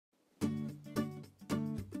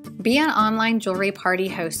Be an online jewelry party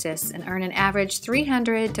hostess and earn an average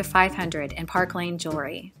 $300 to $500 in Park Lane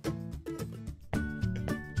jewelry.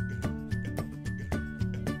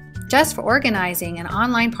 Just for organizing an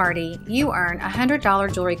online party, you earn a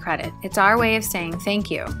 $100 jewelry credit. It's our way of saying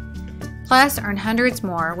thank you. Plus, earn hundreds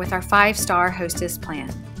more with our 5-star hostess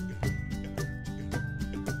plan.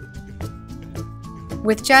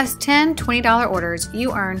 With just 10 $20 orders,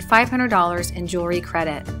 you earn $500 in jewelry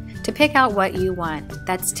credit. To pick out what you want,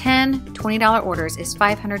 that's 10 $20 orders is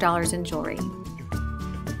 $500 in jewelry.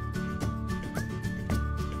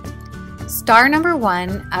 Star number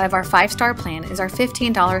 1 out of our 5-star plan is our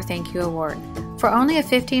 $15 thank you award. For only a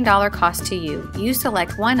 $15 cost to you, you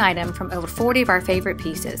select one item from over 40 of our favorite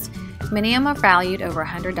pieces. Many of them are valued over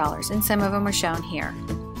 $100, and some of them are shown here.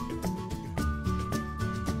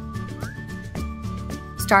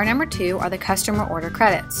 Star number 2 are the customer order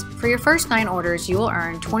credits. For your first 9 orders, you will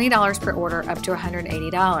earn $20 per order up to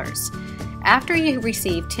 $180. After you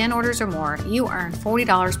receive 10 orders or more, you earn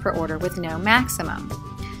 $40 per order with no maximum.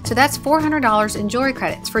 So that's $400 in jewelry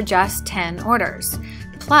credits for just 10 orders.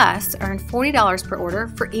 Plus, earn $40 per order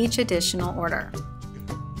for each additional order.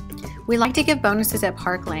 We like to give bonuses at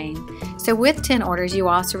Park Lane, so with 10 orders, you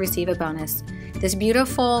also receive a bonus. This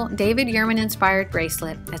beautiful David Yurman inspired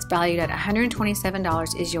bracelet that's valued at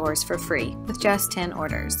 $127 is yours for free with just 10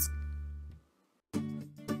 orders.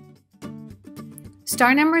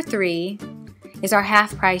 Star number 3 is our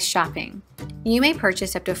half price shopping. You may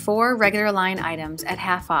purchase up to 4 regular line items at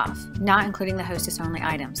half off, not including the hostess only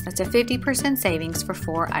items. That's a 50% savings for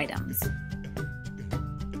 4 items.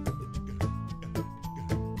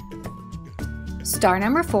 Star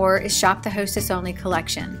number 4 is Shop the Hostess Only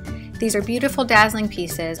collection. These are beautiful, dazzling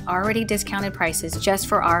pieces, already discounted prices just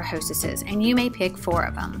for our hostesses, and you may pick 4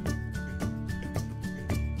 of them.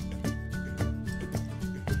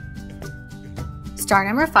 Star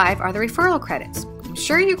number 5 are the referral credits. I'm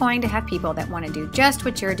sure you're going to have people that want to do just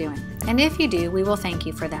what you're doing, and if you do, we will thank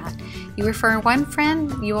you for that. You refer one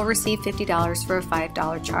friend, you will receive $50 for a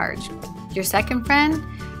 $5 charge. Your second friend,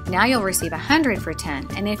 now you'll receive $100 for 10,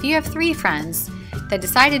 and if you have 3 friends that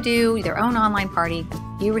decide to do their own online party,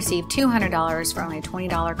 you receive $200 for only a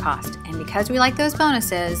 $20 cost. And because we like those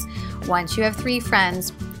bonuses, once you have 3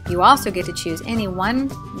 friends, you also get to choose any one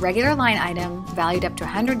regular line item valued up to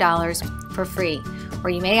 $100 for free,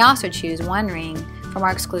 or you may also choose one ring from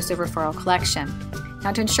our exclusive referral collection.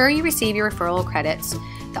 Now, to ensure you receive your referral credits,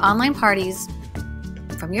 the online parties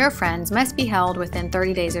from your friends must be held within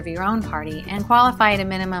 30 days of your own party and qualify at a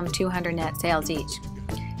minimum 200 net sales each.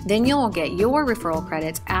 Then you'll get your referral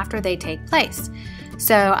credits after they take place.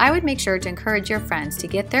 So I would make sure to encourage your friends to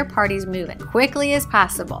get their parties moving quickly as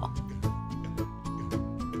possible.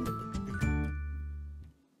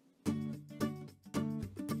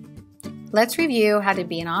 Let's review how to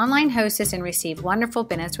be an online hostess and receive wonderful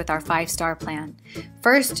benefits with our 5-star plan.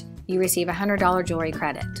 First, you receive a $100 jewelry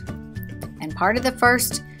credit. And part of the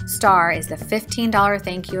first star is the $15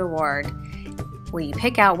 thank you award, where you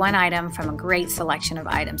pick out one item from a great selection of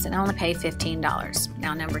items and only pay $15.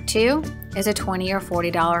 Now, number 2 is a $20 or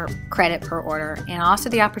 $40 credit per order, and also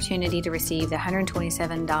the opportunity to receive the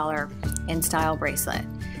 $127 in-style bracelet.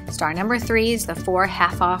 Star number 3 is the 4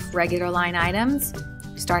 half-off regular line items.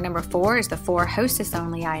 Star number 4 is the 4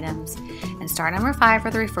 hostess-only items. And star number 5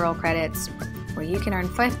 are the referral credits, where you can earn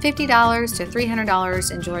 $50 to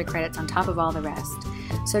 $300 in jewelry credits on top of all the rest.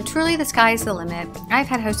 So truly the sky's the limit. I've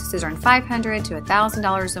had hostesses earn $500 to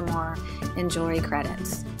 $1,000 or more in jewelry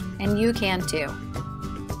credits. And you can too.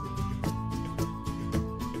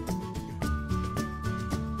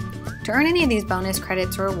 To earn any of these bonus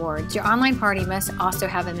credits or awards, your online party must also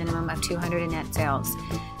have a minimum of 200 in net sales.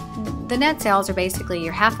 The net sales are basically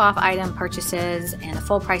your half-off item purchases and the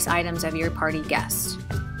full-price items of your party guests.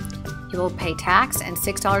 You will pay tax and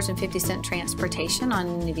 $6.50 transportation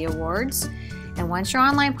on any of the awards. And once your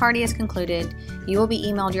online party is concluded, you will be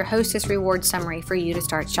emailed your hostess reward summary for you to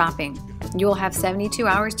start shopping. You will have 72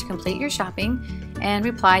 hours to complete your shopping and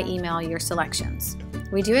reply email your selections.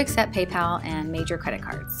 We do accept PayPal and major credit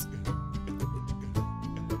cards.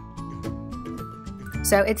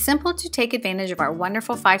 So it's simple to take advantage of our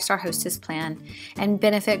wonderful 5-star hostess plan and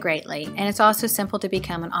benefit greatly. And it's also simple to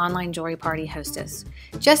become an online jewelry party hostess.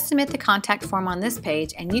 Just submit the contact form on this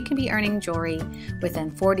page and you can be earning jewelry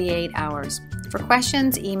within 48 hours. For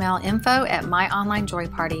questions, email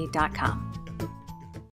info@myonlinejewelryparty.com.